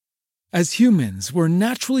As humans, we're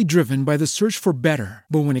naturally driven by the search for better.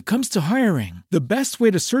 But when it comes to hiring, the best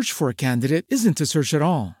way to search for a candidate isn't to search at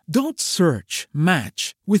all. Don't search,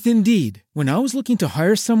 match with Indeed. When I was looking to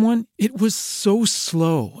hire someone, it was so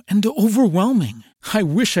slow and overwhelming. I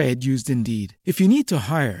wish I had used Indeed. If you need to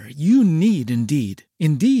hire, you need Indeed.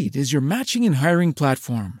 Indeed is your matching and hiring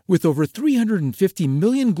platform with over 350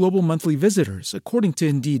 million global monthly visitors, according to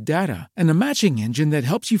Indeed data, and a matching engine that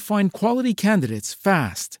helps you find quality candidates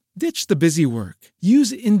fast. Ditch the busy work.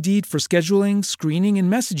 Use Indeed for scheduling, screening,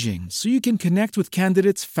 and messaging so you can connect with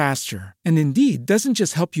candidates faster. And Indeed doesn't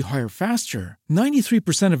just help you hire faster.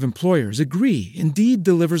 93% of employers agree Indeed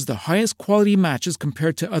delivers the highest quality matches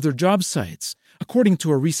compared to other job sites, according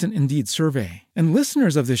to a recent Indeed survey. And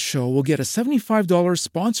listeners of this show will get a $75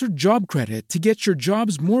 sponsored job credit to get your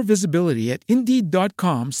jobs more visibility at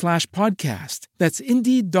Indeed.com/podcast. That's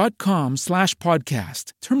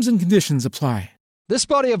Indeed.com/podcast. Terms and conditions apply. This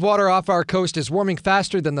body of water off our coast is warming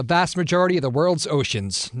faster than the vast majority of the world's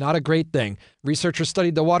oceans. Not a great thing. Researchers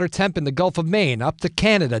studied the water temp in the Gulf of Maine, up to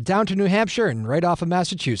Canada, down to New Hampshire, and right off of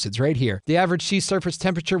Massachusetts, right here. The average sea surface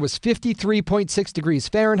temperature was 53.6 degrees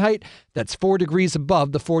Fahrenheit. That's 4 degrees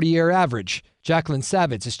above the 40-year average. Jacqueline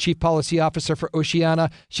Savitz is Chief Policy Officer for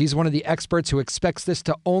Oceana. She's one of the experts who expects this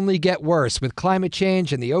to only get worse with climate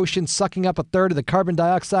change and the ocean sucking up a third of the carbon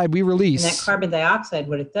dioxide we release. And that carbon dioxide,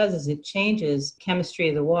 what it does is it changes chemistry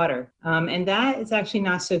of the water. And that is actually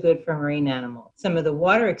not so good for marine animals. Some of the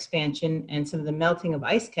water expansion and some of the melting of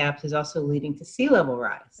ice caps is also leading to sea level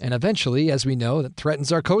rise. And eventually, as we know, that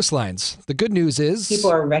threatens our coastlines. The good news is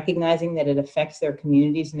people are recognizing that it affects their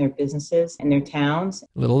communities and their businesses and their towns. A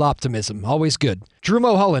little optimism, always good. Drew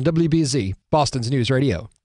Mulholland, WBZ, Boston's News Radio.